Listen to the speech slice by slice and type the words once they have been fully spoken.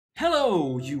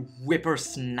Hello, you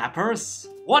whippersnappers!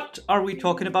 What are we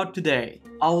talking about today?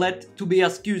 I'll let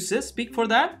Tobias Guse speak for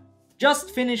that.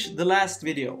 Just finished the last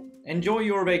video. Enjoy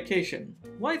your vacation.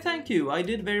 Why thank you, I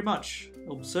did very much.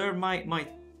 Observe my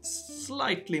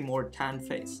slightly more tan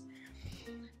face.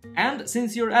 And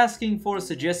since you're asking for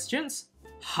suggestions,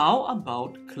 how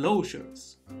about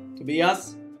closures?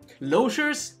 Tobias,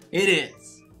 closures it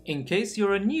is! In case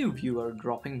you're a new viewer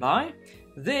dropping by,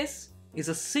 this is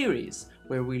a series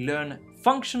where we learn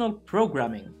functional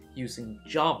programming using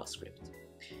JavaScript.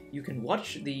 You can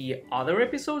watch the other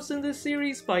episodes in this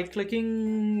series by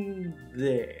clicking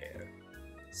there.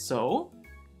 So,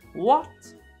 what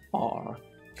are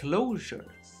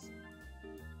closures?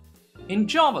 In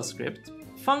JavaScript,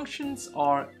 functions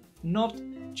are not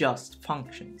just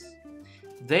functions.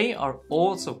 They are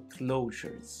also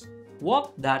closures.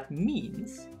 What that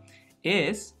means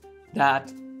is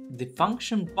that the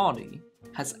function body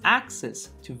has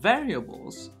access to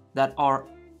variables that are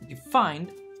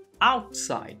defined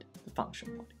outside the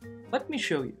function body. Let me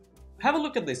show you. Have a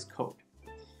look at this code.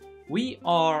 We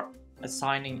are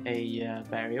assigning a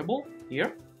variable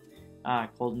here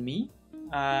called me,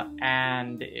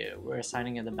 and we're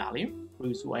assigning it a value,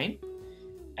 Bruce Wayne,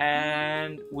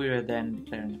 and we're then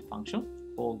declaring a function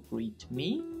called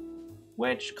greetMe,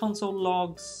 which console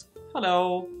logs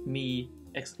hello me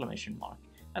exclamation mark,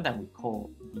 and then we call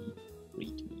the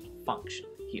greetMe function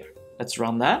here. Let's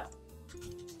run that.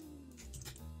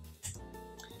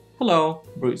 Hello,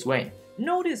 Bruce Wayne.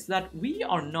 Notice that we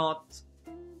are not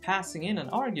passing in an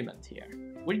argument here.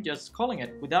 We're just calling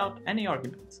it without any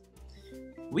argument.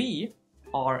 We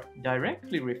are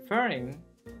directly referring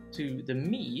to the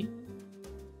me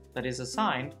that is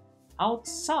assigned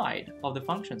outside of the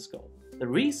function scope. The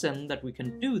reason that we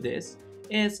can do this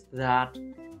is that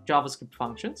JavaScript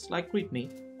functions like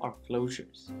greetMe are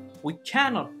closures. We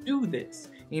cannot do this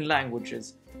in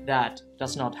languages that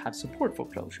does not have support for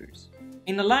closures.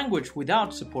 In a language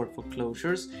without support for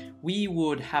closures, we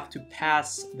would have to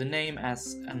pass the name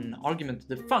as an argument to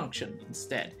the function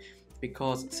instead,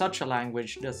 because such a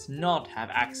language does not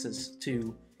have access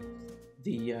to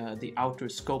the outer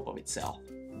scope of itself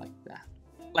like that.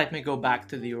 Let me go back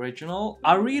to the original.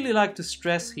 I really like to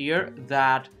stress here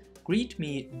that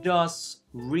greetMe does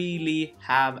really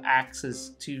have access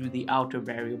to the outer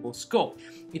variable scope.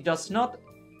 It does not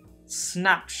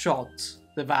snapshot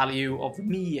the value of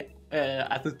me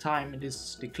at the time it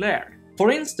is declared. For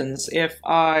instance, if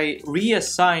I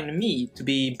reassign me to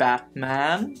be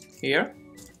Batman here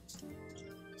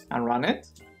and run it,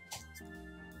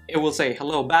 it will say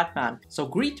hello Batman. So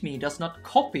greetMe does not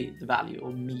copy the value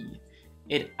of me.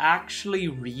 It actually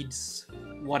reads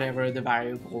whatever the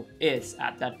variable is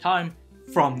at that time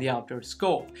from the outer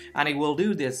scope, and it will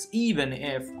do this even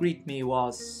if greetMe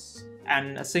was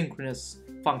an asynchronous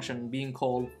function being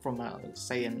called from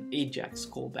say an Ajax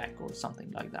callback or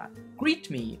something like that.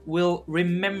 greetMe will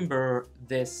remember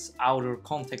this outer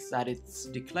context that it's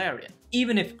declaring.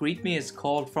 Even if greetMe is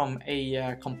called from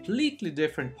a completely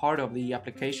different part of the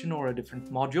application or a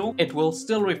different module, it will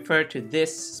still refer to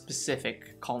this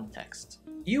specific context.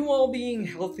 You all being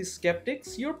healthy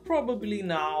skeptics, you're probably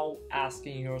now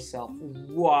asking yourself,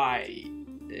 why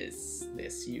is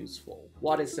this useful?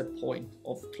 What is the point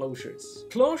of closures?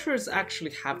 Closures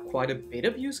actually have quite a bit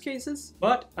of use cases,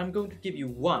 but I'm going to give you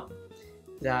one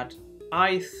that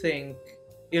I think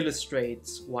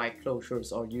illustrates why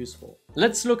closures are useful.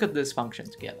 Let's look at this function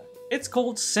together. It's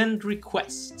called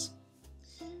sendRequest,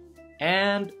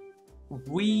 and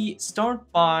we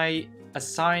start by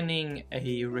assigning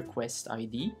a request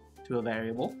ID to a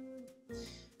variable.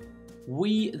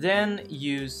 We then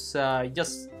use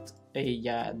just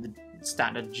the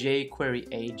standard jQuery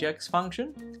Ajax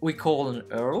function. We call an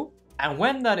URL, and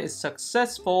when that is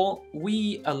successful,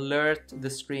 we alert the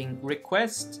string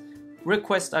request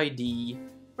ID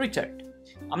returned.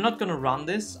 I'm not gonna run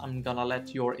this, I'm gonna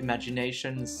let your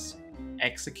imaginations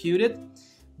execute it,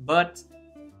 but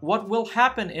what will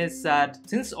happen is that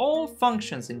since all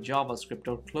functions in JavaScript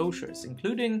are closures,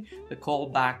 including the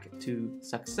callback to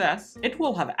success, it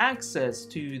will have access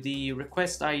to the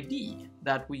request ID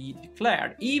that we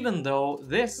declared, even though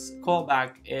this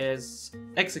callback is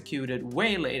executed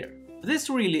way later. This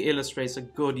really illustrates a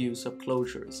good use of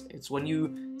closures. It's when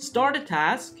you start a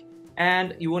task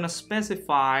and you want to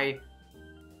specify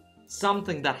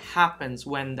something that happens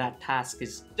when that task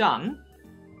is done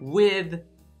with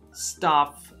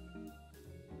stuff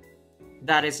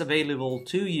that is available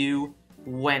to you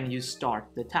when you start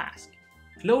the task.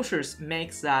 Closures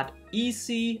makes that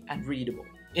easy and readable.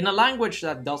 In a language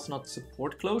that does not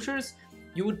support closures,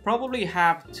 you would probably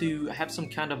have to have some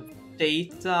kind of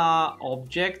data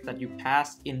object that you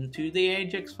pass into the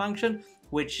Ajax function,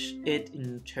 which it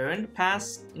in turn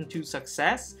passed into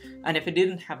success. And if it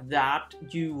didn't have that,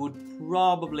 you would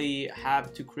probably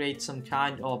have to create some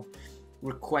kind of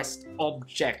request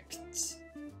object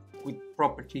with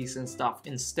properties and stuff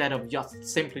instead of just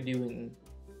simply doing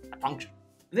a function.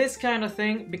 This kind of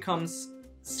thing becomes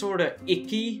sort of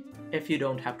icky if you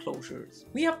don't have closures.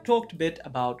 We have talked a bit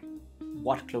about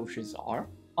what closures are.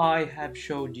 I have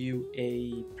showed you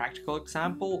a practical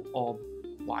example of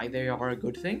why they are a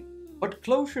good thing. But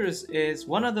closures is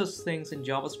one of those things in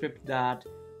JavaScript that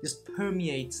just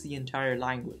permeates the entire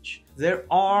language. There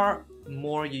are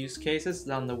more use cases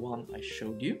than the one I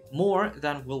showed you, more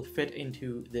than will fit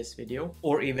into this video,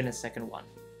 or even a second one.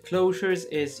 Closures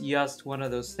is just one of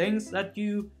those things that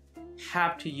you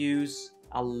have to use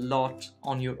a lot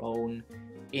on your own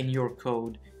in your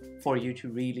code for you to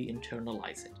really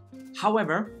internalize it.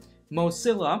 However,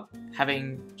 Mozilla,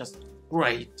 having just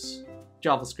great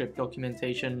JavaScript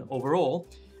documentation overall,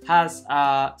 has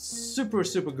a super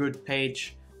good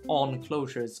page on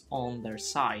closures on their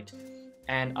site,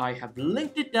 and I have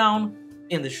linked it down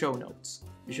in the show notes.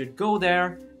 You should go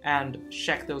there and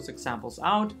check those examples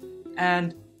out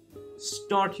and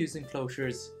start using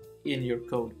closures in your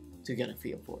code to get a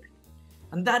feel for it.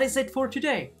 And that is it for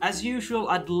today. As usual,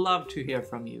 I'd love to hear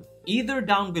from you, either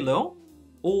down below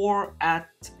or at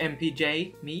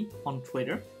mpjme on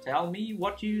Twitter. Tell me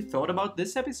what you thought about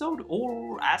this episode,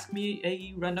 or ask me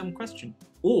a random question.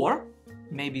 Or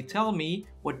maybe tell me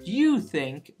what you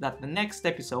think that the next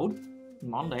episode,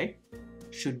 Monday,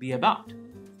 should be about.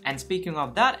 And speaking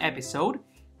of that episode,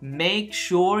 make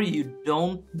sure you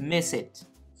don't miss it.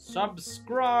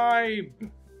 Subscribe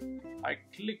by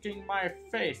clicking my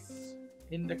face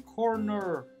in the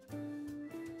corner.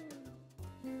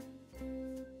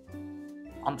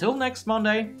 Until next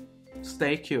Monday,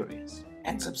 stay curious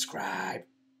and subscribe.